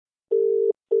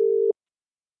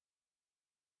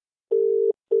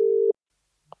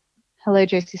Hello,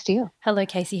 Josie Steele. Hello,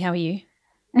 Casey. How are you?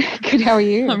 Good, how are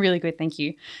you? I'm really good, thank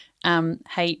you.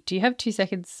 Hey, do you have 2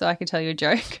 seconds so I can tell you a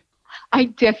joke? I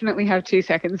definitely have 2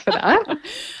 seconds for that.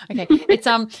 Okay. It's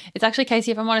actually,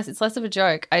 Casey, if I'm honest, it's less of a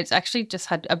joke. I actually just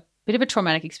had a bit of a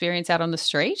traumatic experience out on the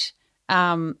street.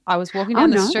 I was walking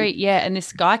down the street, and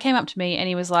this guy came up to me and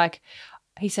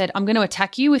he said, "I'm going to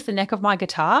attack you with the neck of my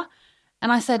guitar."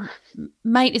 And I said,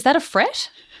 "Mate, is that a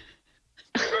fret?"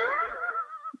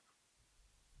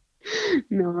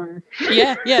 No.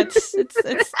 Yeah, it's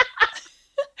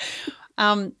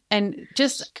and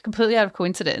just completely out of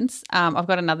coincidence, I've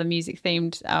got another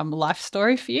music-themed life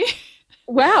story for you.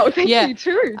 Wow, thank you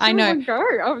too. I know. Go.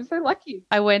 I'm so lucky.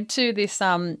 I went to this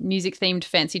music-themed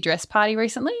fancy dress party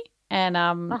recently, and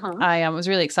I was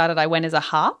really excited. I went as a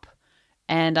harp,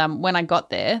 and when I got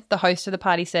there, the host of the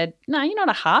party said, "No, you're not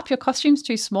a harp. Your costume's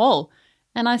too small."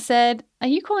 And I said, "Are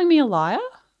you calling me a liar?"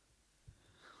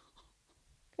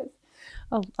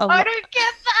 I don't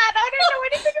get that. I don't know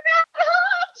anything about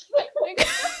harps.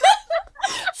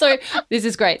 So this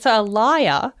is great. So a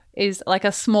lyre is like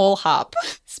a small harp,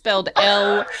 spelled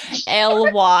Lyre.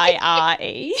 Why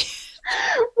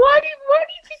do you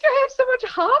think I have so much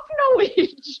harp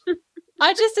knowledge?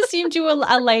 I just assumed you were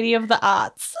a lady of the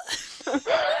arts.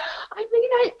 I mean,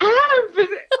 I am, but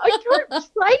I don't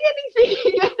play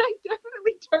anything, and I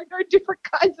definitely don't know different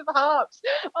kinds of harps.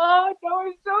 Oh, no,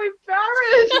 I'm so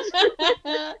embarrassed.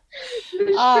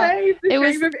 The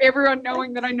shame of everyone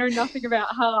knowing that I know nothing about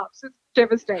harps. It's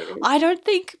devastating. I don't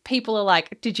think people are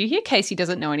like, "Did you hear Casey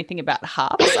doesn't know anything about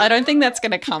harps?" I don't think that's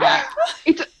going to come up.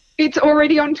 It's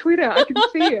already on Twitter. I can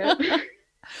see it.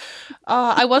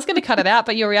 I was going to cut it out,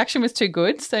 but your reaction was too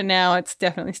good, so now it's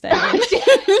definitely staying in.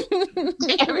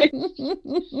 Damn it.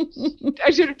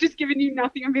 I should have just given you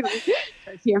nothing and been like,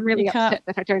 Josie, I'm really upset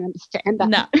that I don't understand that.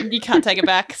 No, you can't take it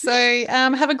back. So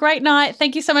have a great night.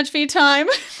 Thank you so much for your time.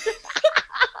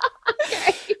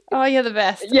 Okay. Oh, you're the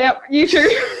best. Yep, you too.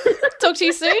 Talk to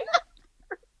you soon.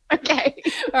 Okay.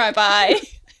 All right, bye.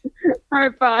 All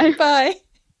right, bye. Bye.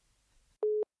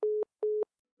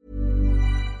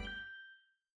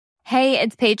 Hey,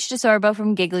 it's Paige DeSorbo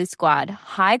from Giggly Squad.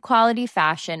 High quality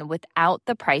fashion without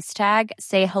the price tag.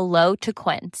 Say hello to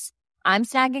Quince. I'm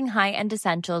snagging high-end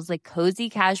essentials like cozy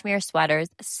cashmere sweaters,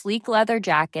 sleek leather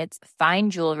jackets, fine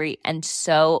jewelry, and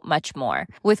so much more.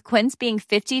 With Quince being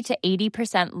 50 to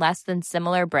 80% less than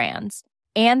similar brands.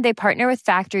 And they partner with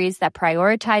factories that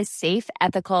prioritize safe,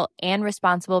 ethical, and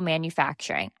responsible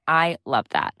manufacturing. I love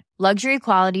that. Luxury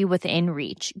quality within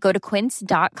reach. Go to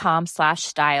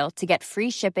quince.com/style to get free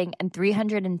shipping and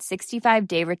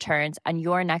 365-day returns on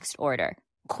your next order.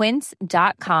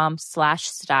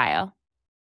 Quince.com/style.